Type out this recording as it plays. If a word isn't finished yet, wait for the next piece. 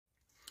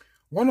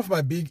One of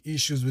my big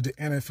issues with the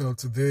NFL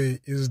today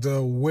is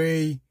the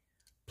way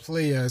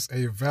players are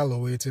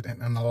evaluated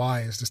and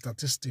analyzed, the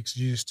statistics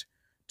used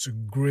to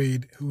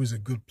grade who is a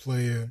good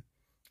player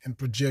and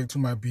project who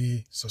might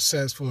be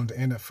successful in the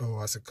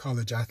NFL as a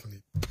college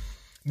athlete.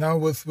 Now,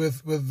 with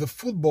the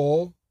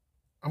football,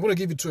 I'm going to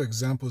give you two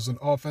examples on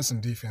offense and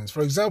defense.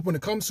 For example, when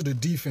it comes to the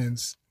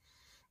defense,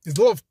 there's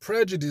a lot of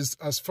prejudice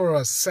as far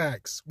as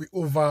sacks. We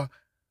overvalue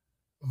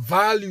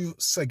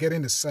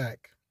getting the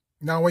sack.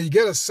 Now, when you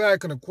get a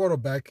sack on a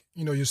quarterback,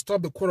 you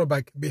stop the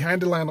quarterback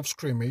behind the line of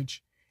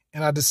scrimmage,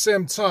 and at the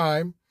same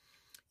time,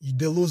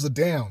 they lose the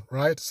down,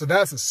 right? So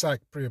that's a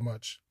sack pretty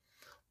much.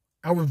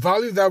 And we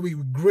value that. We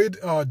grade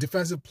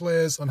defensive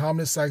players on how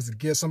many sacks they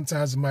get.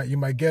 Sometimes you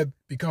might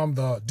become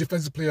the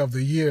defensive player of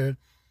the year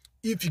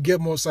if you get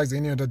more sacks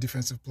than any other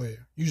defensive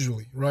player,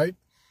 usually, right?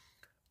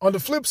 On the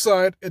flip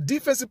side, a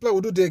defensive player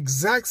will do the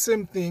exact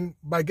same thing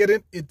by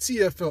getting a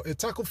TFL, a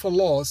tackle for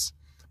loss,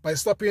 by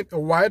stopping a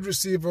wide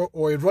receiver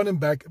or a running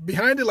back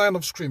behind the line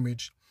of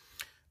scrimmage.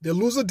 They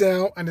lose it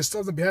down and they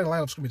stop them behind the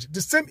line of scrimmage.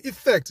 The same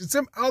effect, the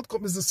same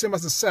outcome is the same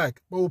as the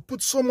sack, but we'll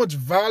put so much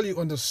value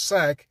on the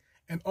sack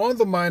and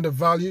undermine the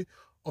value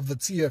of the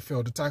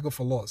TFL, the tackle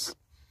for loss.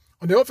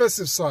 On the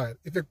offensive side,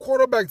 if a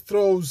quarterback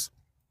throws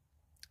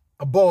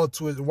a ball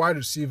to a wide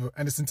receiver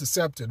and it's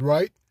intercepted,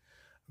 right?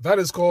 That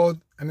is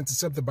called an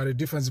intercepted by the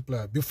defensive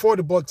player before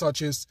the ball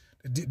touches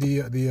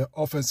the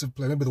offensive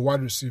player, maybe the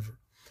wide receiver.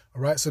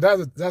 All right, so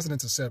that's an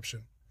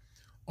interception.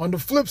 On the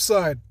flip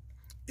side,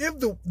 if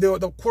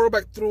the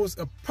quarterback throws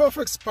a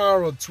perfect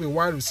spiral to a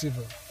wide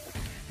receiver,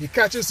 he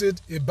catches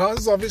it, it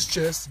bounces off his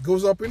chest,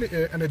 goes up in the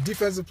air, and the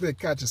defensive player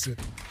catches it.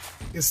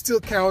 It still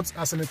counts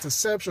as an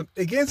interception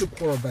against the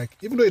quarterback,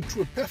 even though he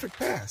threw a perfect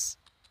pass.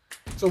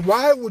 So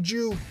why would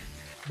you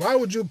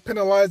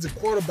penalize the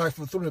quarterback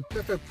for throwing a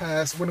perfect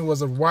pass when it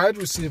was a wide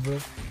receiver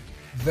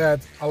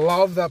that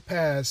allowed that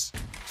pass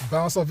to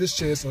bounce off his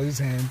chest or his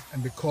hand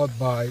and be caught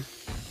by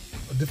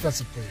a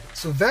defensive player?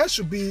 So that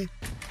should be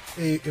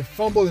a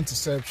fumble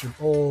interception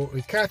or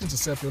a catch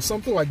interception or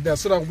something like that,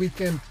 so that we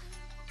can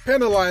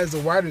penalize the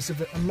wide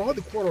receiver and not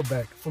the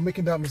quarterback for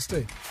making that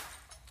mistake.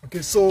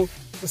 Okay, so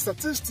the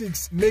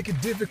statistics make it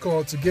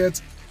difficult to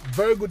get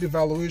very good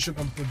evaluation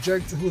and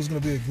project who's going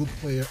to be a good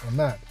player or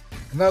not.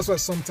 And that's why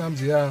sometimes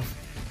you have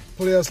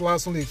players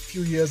last only a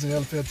few years in the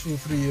NFL, 2 or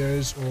 3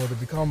 years, or they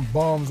become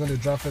bombs when they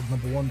drafted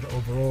 #1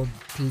 overall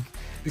pick,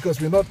 because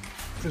we're not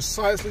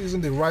precisely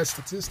using the right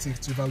statistics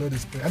to evaluate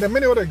this player. And there are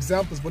many other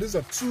examples, but these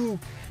are two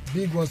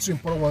big ones, two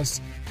important ones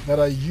that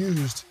are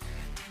used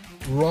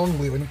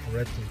wrongly or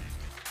incorrectly.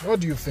 What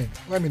do you think?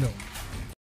 Let me know.